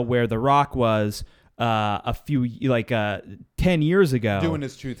now where The Rock was a few, 10 years ago. Doing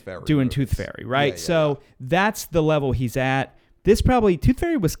his Tooth Fairy. Tooth Fairy, right? Yeah. That's the level he's at. Tooth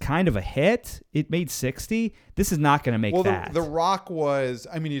Fairy was kind of a hit. It made 60. This is not going to make that. The Rock was,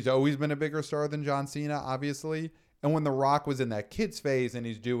 he's always been a bigger star than John Cena, obviously. And when The Rock was in that kids phase and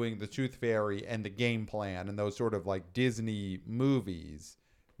he's doing the Tooth Fairy and the Game Plan and those sort of like Disney movies,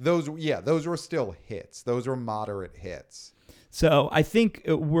 those were still hits. Those were moderate hits. So I think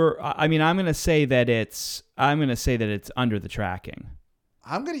I'm going to say that it's under the tracking.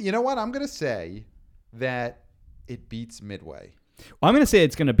 I'm going to say that it beats Midway. Well, I'm going to say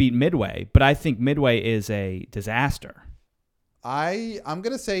it's going to beat Midway, but I think Midway is a disaster. I'm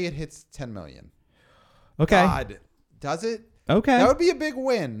going to say it hits 10 million. Okay. God, does it? Okay. That would be a big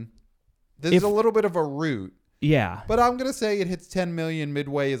win. This is a little bit of a root. Yeah. But I'm going to say it hits 10 million.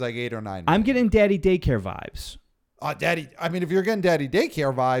 Midway is like 8 or 9 million. I'm getting Daddy Daycare vibes. Daddy. If you're getting Daddy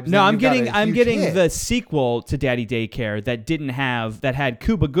Daycare vibes, no, I'm getting the sequel to Daddy Daycare that had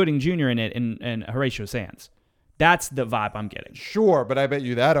Cuba Gooding Jr. in it and Horatio Sanz. That's the vibe I'm getting. Sure, but I bet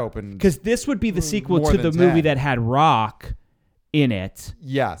you that opened because this would be the sequel to the movie that had Rock in it.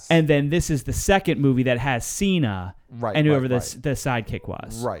 Yes, and then this is the second movie that has Cena and whoever the sidekick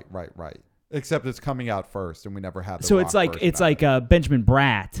was. Right. Except it's coming out first, and we never had. So it's like Benjamin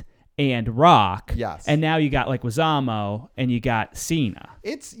Bratt and Rock. Yes. And now you got Leguizamo and you got Cena.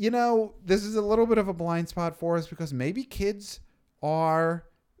 It's, this is a little bit of a blind spot for us because maybe kids are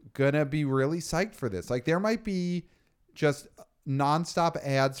going to be really psyched for this. Like there might be just nonstop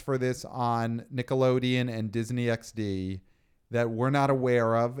ads for this on Nickelodeon and Disney XD that we're not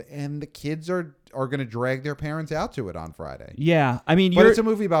aware of. And the kids are going to drag their parents out to it on Friday. Yeah. But it's a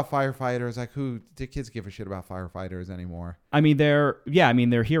movie about firefighters. Like who do kids give a shit about firefighters anymore? They're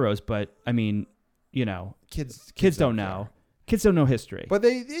heroes, but kids don't know. Kids don't know history. But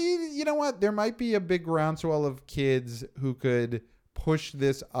they, you know what? There might be a big groundswell of kids who could push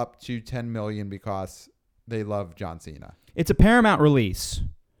this up to 10 million because they love John Cena. It's a Paramount release.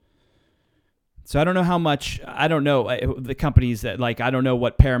 So I don't know how much, I don't know the companies that I don't know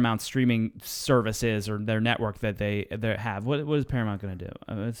what Paramount streaming service is or their network that they have. What is Paramount going to do?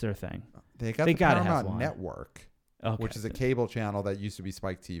 What's their thing? They got the Paramount Network, which is a cable channel that used to be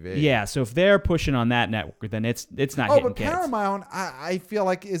Spike TV. Yeah, so if they're pushing on that network, then it's not hitting but Paramount, I feel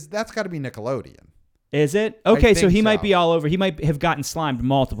like that's got to be Nickelodeon. Is it? Okay, so he might be all over. He might have gotten slimed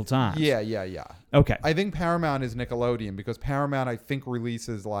multiple times. Yeah. Okay. I think Paramount is Nickelodeon because Paramount, I think,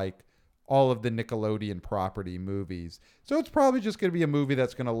 releases all of the Nickelodeon property movies. So it's probably just going to be a movie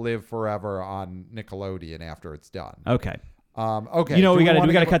that's going to live forever on Nickelodeon after it's done. Okay. Okay. You know what we got to do?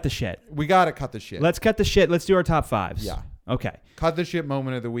 We got to cut the shit. We got to cut the shit. Let's cut the shit. Let's do our top fives. Yeah. Okay. Cut the shit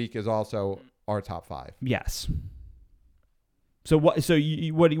moment of the week is also our top 5. Yes. So what? So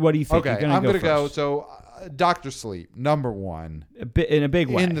what do you think? Okay, I'm gonna go. So Dr. Sleep, number 1, in a big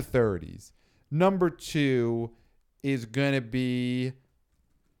way, in the 30s. Number 2 is gonna be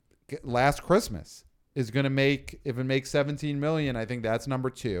Last Christmas. Is gonna make, if it makes 17 million, I think that's number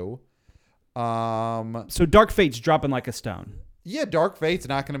 2. So Dark Fate's dropping like a stone. Yeah, Dark Fate's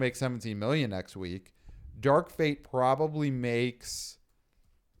not gonna make 17 million next week. Dark Fate probably makes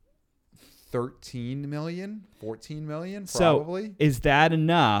 13 million, 14 million, probably. So is that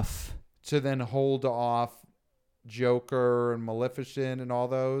enough to then hold off Joker and Maleficent and all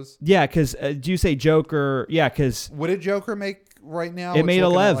those? Yeah, because do you say Joker? Yeah, because what did Joker make right now? It made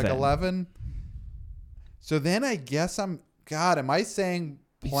 11. Like 11. So then I guess am I saying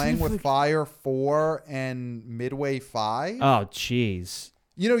Playing with Fire 4 and Midway 5? Oh, jeez.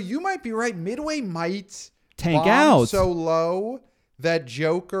 You might be right. Midway might tank out so low that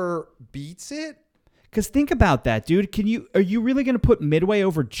Joker beats it. Because think about that, dude. Are you really going to put Midway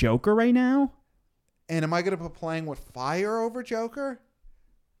over Joker right now? And am I going to put Playing with Fire over Joker?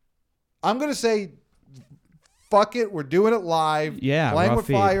 I'm going to say, fuck it. We're doing it live. Yeah. Playing with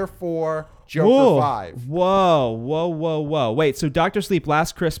Fire 4, Joker Whoa. 5. Whoa. Wait, so Dr. Sleep,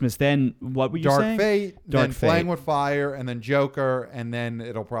 Last Christmas, then what were you saying? Dark Fate, then Playing with Fire, and then Joker, and then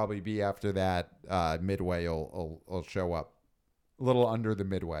it'll probably be after that, Midway will show up. A little under the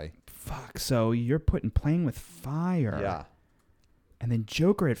Midway. Fuck, so you're putting Playing with Fire. Yeah. And then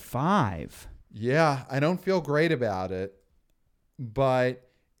Joker at 5. Yeah, I don't feel great about it. But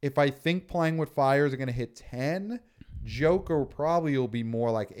if I think Playing with Fire is going to hit 10, Joker probably will be more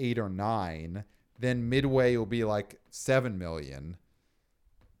like 8 or 9. Then Midway will be like 7 million.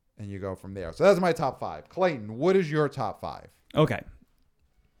 And you go from there. So that's my top 5. Clayton, what is your top 5? Okay.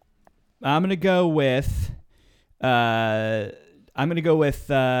 I'm going to go with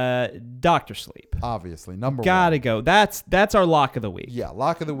Dr. Sleep. Obviously, number 1. Gotta go. That's our lock of the week. Yeah,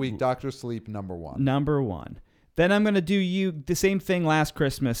 lock of the week, Dr. Sleep, number 1. Number 1. Then I'm gonna do the same thing. Last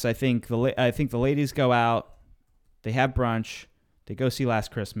Christmas, I think the ladies go out, they have brunch, they go see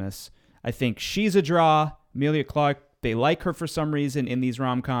Last Christmas. I think she's a draw. Emilia Clarke, they like her for some reason in these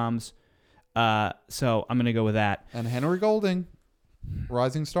rom-coms. So I'm gonna go with that. And Henry Golding,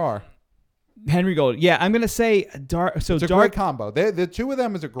 rising star. Henry Golding. Yeah, I'm going to say Dark. So it's a great combo. The two of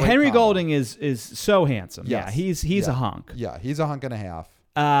them is a great Henry combo. Golding is so handsome. Yes. Yeah, he's a hunk. Yeah, he's a hunk and a half.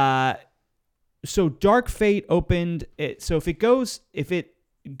 So Dark Fate opened it. So if it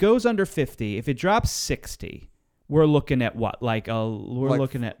goes under 50, if it drops 60, we're looking at what?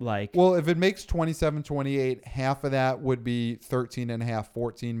 Looking at Well, if it makes 27, 28, half of that would be 13 and a half,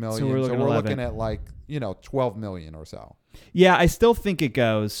 14 million. So we're looking at 12 million or so. Yeah, I still think it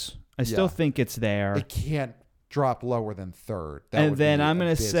goes. I still think it's there. It can't drop lower than third. And then I'm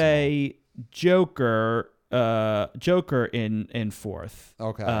going to say Joker in fourth.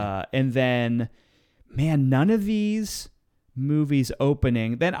 Okay. And then, man, none of these movies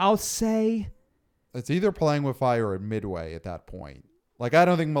opening. Then I'll say it's either Playing with Fire or Midway at that point. Like, I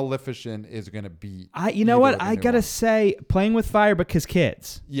don't think Maleficent is going to beat. You know what? I got to say Playing with Fire because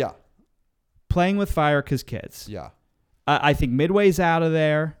kids. Yeah. Playing with Fire because kids. Yeah. I think Midway's out of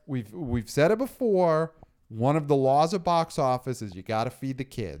there. We've said it before. One of the laws of box office is you got to feed the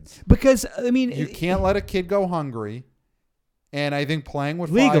kids. Because, I mean, you can't let a kid go hungry. And I think Playing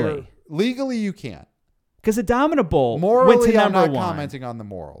with Fire. Legally, you can't. Because Abominable morally, went to number I'm not 1. commenting on the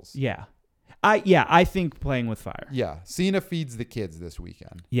morals. Yeah. I think Playing with Fire. Yeah. Cena feeds the kids this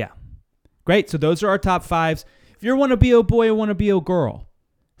weekend. Yeah. Great. So those are our top 5s. If you want to be a boy or want to be a girl,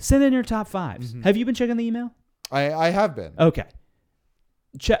 send in your top 5s. Mm-hmm. Have you been checking the email? I have been. Okay.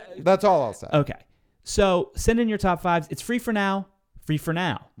 That's all I'll say. Okay. So send in your top 5s. It's free for now. Free for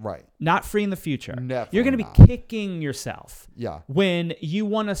now. Right. Not free in the future. Definitely You're going to be kicking yourself. Yeah. When you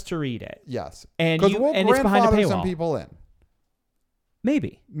want us to read it. Yes. And it's behind a paywall. Some people in.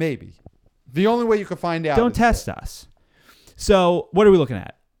 Maybe. The only way you can find out. Don't test us. So what are we looking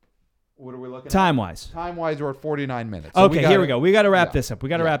at? What are we looking at? Time-wise, we're at 49 minutes. So okay, here we go. We got to wrap this up.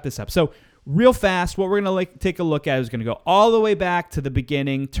 Wrap this up. So real fast, what we're going to take a look at is going to go all the way back to the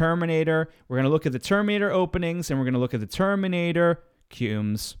beginning, Terminator. We're going to look at the Terminator openings, and we're going to look at the Terminator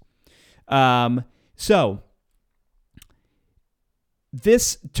cumes. So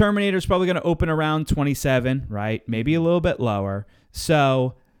this Terminator is probably going to open around 27, right? Maybe a little bit lower.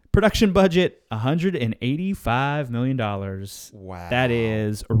 So production budget, $185 million. Wow. That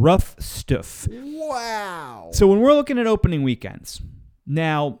is rough stuff. Wow. So when we're looking at opening weekends,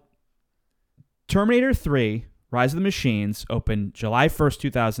 now Terminator 3, Rise of the Machines, opened July 1st,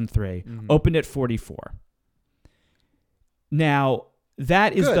 2003, opened at 44. Now,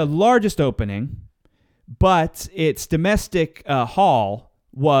 that is the largest opening, but its domestic haul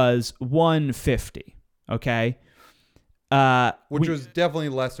was $150. Okay, which was definitely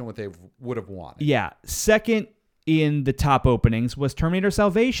less than what they would have wanted. Yeah. Second in the top openings was Terminator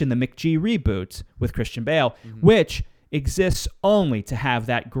Salvation, the McG reboot with Christian Bale, which exists only to have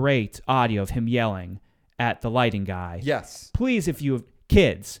that great audio of him yelling at the lighting guy. Yes. Please, if you have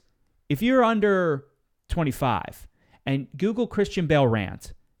kids, if you're under 25 and Google Christian Bale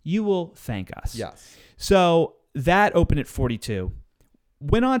rant, you will thank us. Yes. So that opened at 42.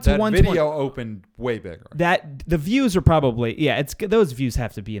 Went on to that 120. Video opened way bigger. That the views are probably it's those views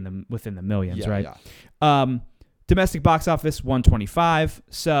have to be within the millions, right? Yeah. Domestic box office 125,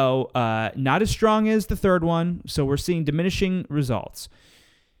 so not as strong as the third one. So we're seeing diminishing results.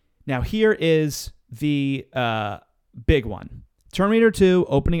 Now here is the big one: Terminator 2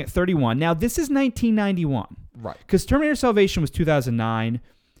 opening at 31. Now this is 1991, right? Because Terminator Salvation was 2009.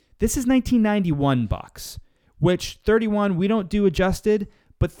 This is 1991 bucks. Which 31 we don't do adjusted,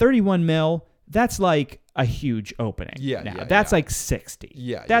 but 31 mil, that's like a huge opening. That's like 60.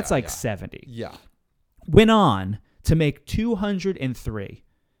 Yeah. That's like 70. Yeah. Went on to make 203.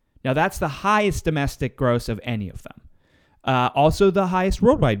 Now that's the highest domestic gross of any of them. Also the highest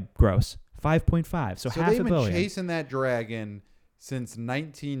worldwide gross, 5.5. So half they've a billion. Been chasing that dragon since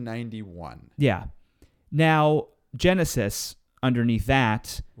 1991. Yeah. Now Genesis underneath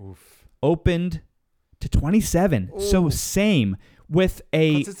that opened to 27. Ooh. So same with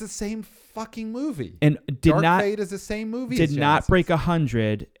because it's the same fucking movie. And Dark Fate is the same movie. Did not break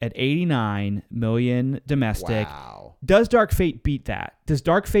 100 at 89 million domestic. Wow. Does Dark Fate beat that? Does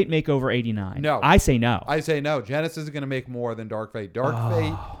Dark Fate make over 89? No. I say no. Genesis is going to make more than Dark Fate. Dark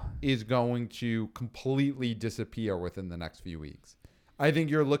Fate is going to completely disappear within the next few weeks. I think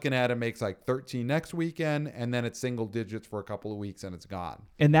you're looking at it makes like 13 next weekend, and then it's single digits for a couple of weeks, and it's gone.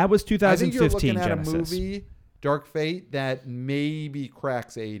 And that was 2015 I think you're looking Genesis. At a movie, Dark Fate, that maybe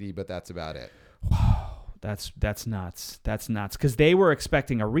cracks 80, but that's about it. Wow, that's nuts. That's nuts because they were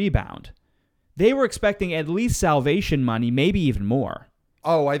expecting a rebound. They were expecting at least Salvation money, maybe even more.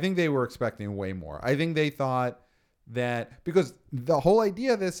 Oh, I think they were expecting way more. I think they thought that because the whole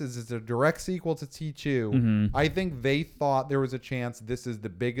idea of this is it's a direct sequel to T2. Mm-hmm. I think they thought there was a chance this is the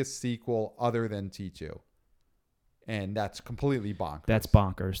biggest sequel other than T2. And that's completely bonkers. That's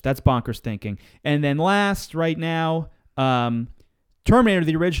bonkers. That's bonkers thinking. And then last, right now, Terminator,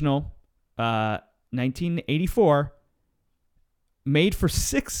 the original, 1984, made for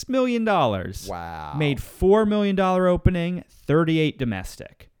 $6 million. Wow. Made $4 million opening, 38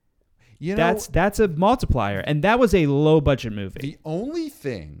 domestic. You know, that's a multiplier, and that was a low-budget movie. The only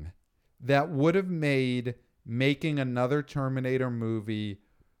thing that would have made making another Terminator movie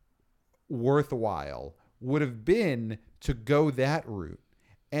worthwhile would have been to go that route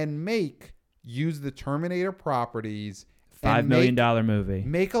and use the Terminator properties. $5 million movie.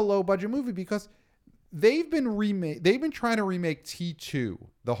 Make a low-budget movie because they've been trying to remake T2,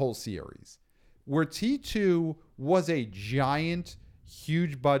 the whole series, where T2 was a giant,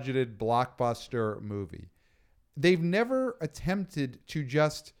 huge budgeted blockbuster movie. They've never attempted to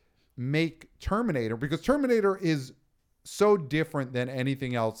just make Terminator because Terminator is so different than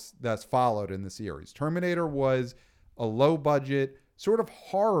anything else that's followed in the series. Terminator was a low budget sort of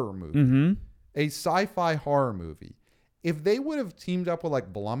horror movie, a sci-fi horror movie. If they would have teamed up with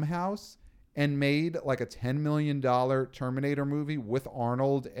like Blumhouse and made like a $10 million Terminator movie with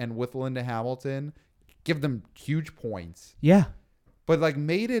Arnold and with Linda Hamilton, give them huge points. Yeah. But like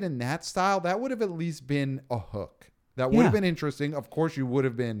made it in that style, that would have at least been a hook. That would have been interesting. Of course, you would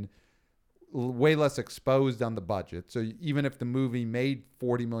have been way less exposed on the budget. So even if the movie made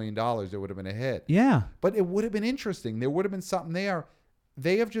 $40 million, it would have been a hit. Yeah. But it would have been interesting. There would have been something there.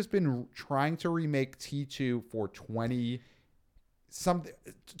 They have just been trying to remake T2 for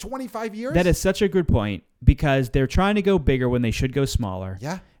 25 years. That is such a good point because they're trying to go bigger when they should go smaller.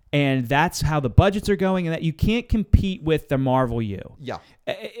 Yeah. And that's how the budgets are going, and that you can't compete with the Marvel U. Yeah.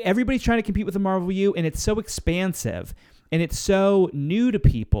 Everybody's trying to compete with the Marvel U, and it's so expansive, and it's so new to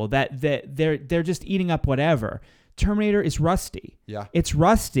people that they're just eating up whatever. Terminator is rusty. Yeah. It's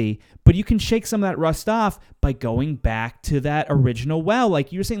rusty, but you can shake some of that rust off by going back to that original well,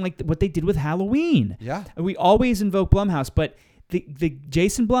 like you were saying, like what they did with Halloween. Yeah. We always invoke Blumhouse, but the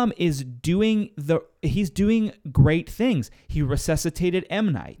Jason Blum is doing great things. He resuscitated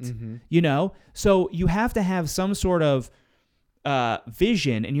M. Night, so you have to have some sort of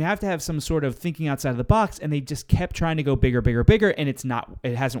vision, and you have to have some sort of thinking outside of the box. And they just kept trying to go bigger, and it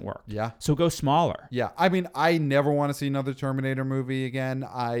hasn't worked. Yeah. So go smaller. Yeah. I mean, I never want to see another Terminator movie again.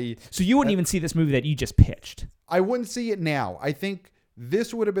 So you wouldn't even see this movie that you just pitched. I wouldn't see it now. I think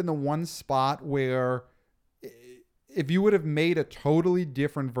this would have been the one spot where if you would have made a totally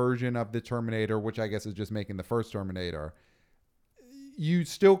different version of the Terminator, which I guess is just making the first Terminator, you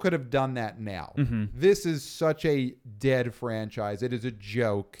still could have done that now. Mm-hmm. This is such a dead franchise. It is a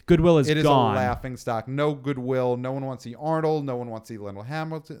joke. Goodwill is gone. It is a laughing stock. No goodwill. No one wants to see Arnold. No one wants to see Linda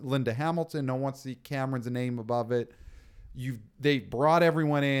Hamilton. No one wants to see Cameron's name above it. They brought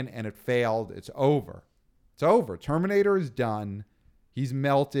everyone in and it failed. It's over. It's over. Terminator is done. He's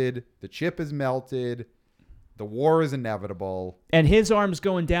melted. The chip is melted. The war is inevitable. And his arm's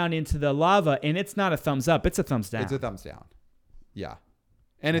going down into the lava, and it's not a thumbs up. It's a thumbs down. It's a thumbs down. Yeah.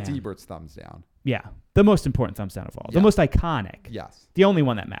 And it's Ebert's thumbs down. Yeah. The most important thumbs down of all. Yeah. The most iconic. Yes. The only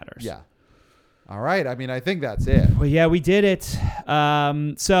one that matters. Yeah. All right. I mean, I think that's it. Well, yeah, we did it.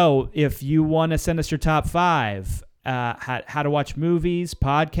 So if you want to send us your top 5, how to watch movies,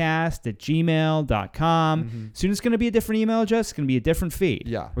 podcast at gmail.com. Mm-hmm. Soon it's going to be a different email address. It's going to be a different feed.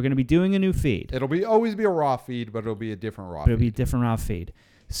 Yeah. We're going to be doing a new feed. It'll be a raw feed, but it'll be a different raw feed. It'll be a different raw feed.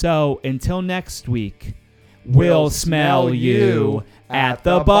 So until next week, we'll smell you at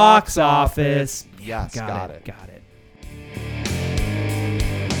the box office. Yes, got it. Got it.